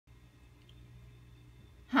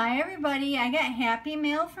Hi everybody, I got happy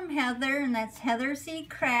mail from Heather, and that's Heather C.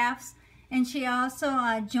 Crafts, and she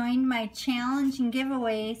also joined my challenge and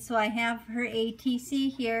giveaway, so I have her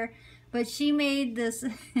ATC here. But she made this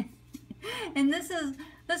and this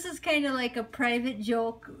is kind of like a private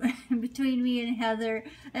joke between me and Heather.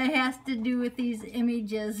 It has to do with these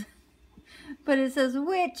images, but it says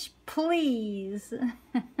 "Which, please."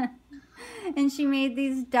 And she made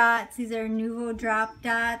these dots. These are Nuvo drop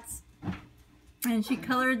dots. And she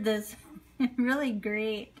colored this really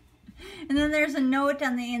great. And then there's a note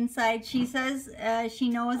on the inside. She says she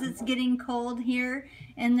knows it's getting cold here,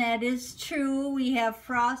 and that is true. We have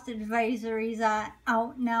frost advisories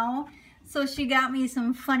out now. So she got me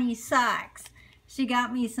some funny socks. She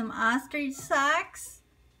got me some ostrich socks.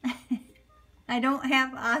 I don't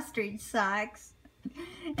have ostrich socks.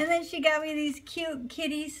 And then she got me these cute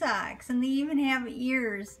kitty socks, and they even have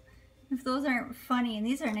ears. If those aren't funny, and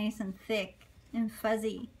these are nice and thick and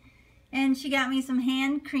fuzzy. And she got me some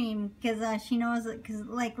hand cream because she knows it, because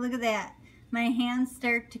like, look at that, my hands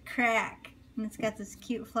start to crack, and it's got this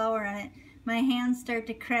cute flower on it. My hands start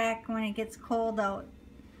to crack when it gets cold out.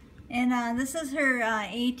 And this is her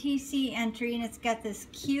ATC entry, and it's got this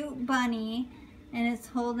cute bunny, and it's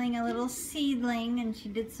holding a little seedling, and she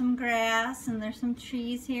did some grass, and there's some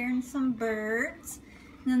trees here and some birds.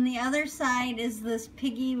 And then the other side is this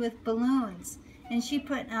piggy with balloons. And she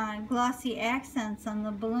put glossy accents on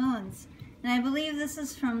the balloons. And I believe this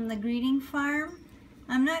is from the Greeting Farm.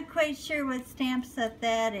 I'm not quite sure what stamp set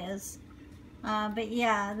that is. But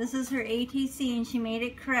yeah, this is her ATC, and she made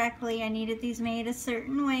it correctly. I needed these made a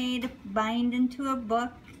certain way to bind into a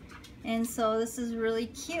book. And so this is really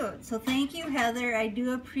cute. So thank you, Heather. I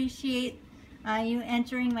do appreciate you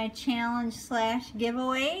entering my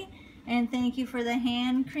challenge/giveaway. And thank you for the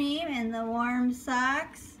hand cream and the warm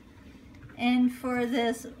socks, and for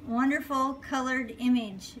this wonderful colored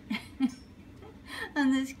image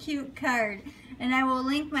on this cute card. And I will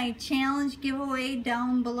link my challenge giveaway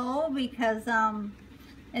down below because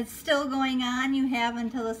it's still going on. You have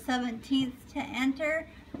until the 17th to enter.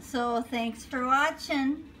 So thanks for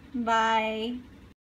watching. Bye.